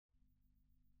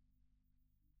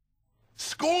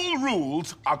School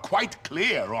rules are quite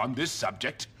clear on this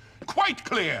subject. Quite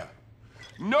clear.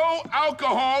 No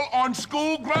alcohol on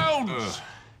school grounds.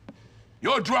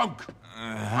 You're drunk.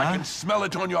 I can smell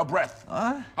it on your breath.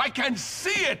 I can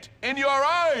see it in your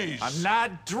eyes. I'm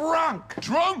not drunk.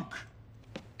 Drunk?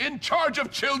 In charge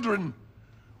of children?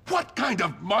 What kind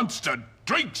of monster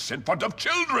drinks in front of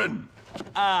children?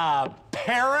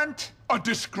 Parent? A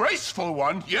disgraceful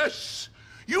one, yes.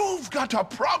 You've got a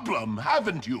problem,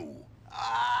 haven't you?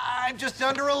 I'm just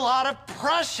under a lot of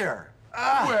pressure.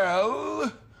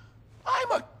 Well,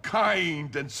 I'm a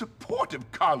kind and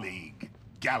supportive colleague,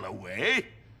 Galloway.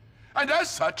 And as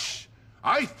such,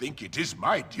 I think it is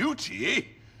my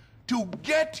duty to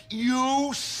get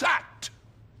you sacked.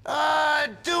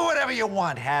 Do whatever you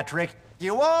want, Hattrick.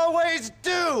 You always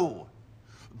do.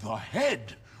 The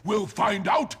head will find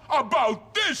out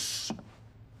about this.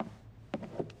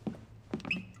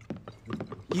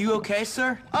 You okay,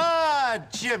 sir?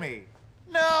 Jimmy.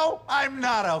 No, I'm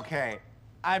not okay.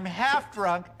 I'm half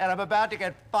drunk and I'm about to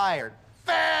get fired.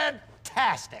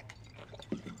 Fantastic.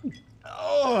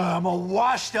 Oh, I'm a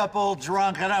washed-up old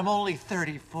drunk and I'm only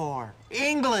 34.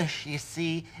 English, you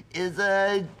see, is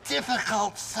a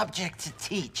difficult subject to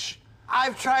teach.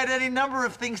 I've tried any number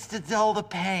of things to dull the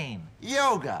pain.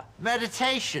 Yoga,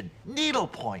 meditation,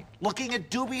 needlepoint, looking at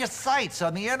dubious sites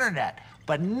on the internet.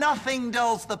 But nothing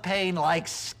dulls the pain like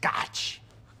scotch.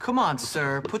 Come on,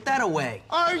 sir. Put that away.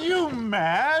 Are you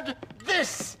mad?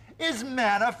 This is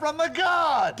manna from the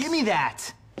gods! Give me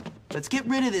that. Let's get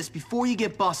rid of this before you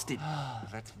get busted.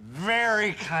 That's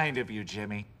very kind of you,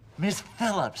 Jimmy. Miss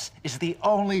Phillips is the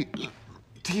only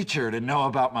teacher to know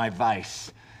about my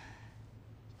vice.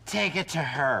 Take it to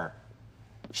her.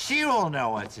 She will know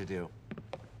what to do.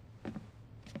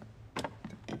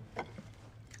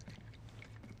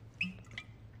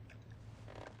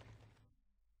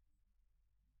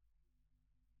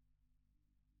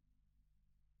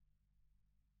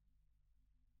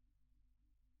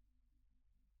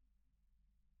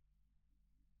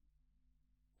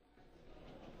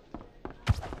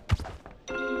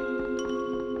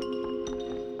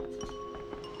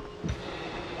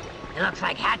 It looks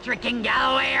like Hattrick and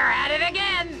Galloway are at it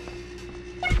again.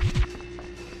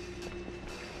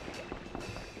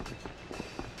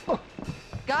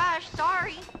 Gosh,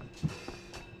 sorry.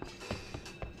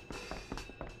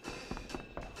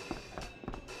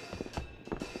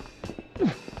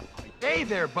 Hey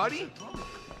there, buddy.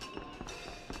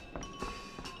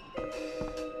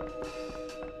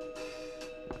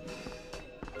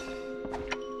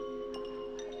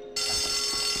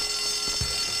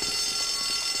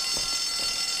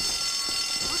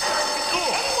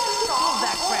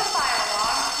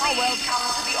 Come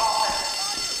to the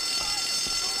office.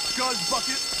 Scuzz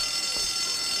bucket.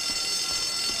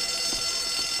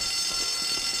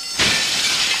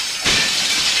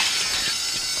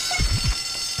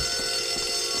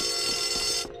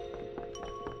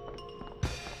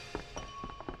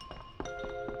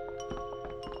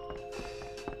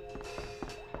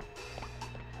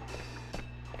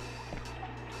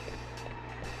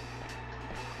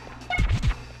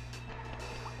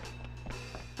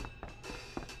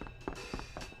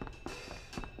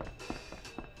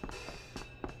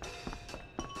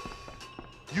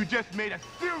 You just made a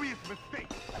serious mistake.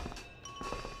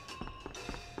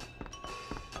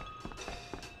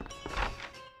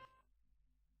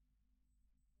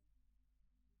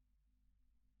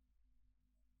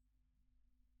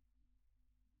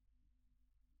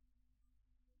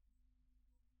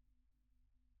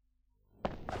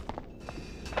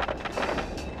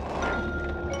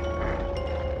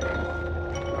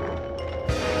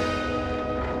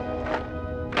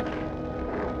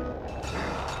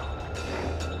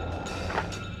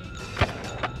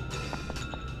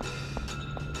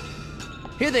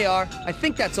 Here they are. I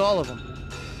think that's all of them.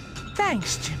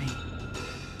 Thanks, Jimmy.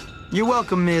 You're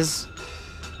welcome, Ms.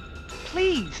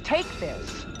 Please take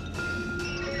this.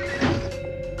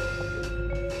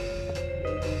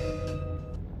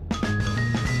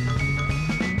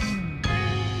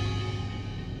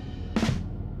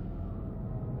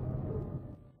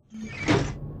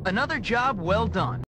 Another job well done.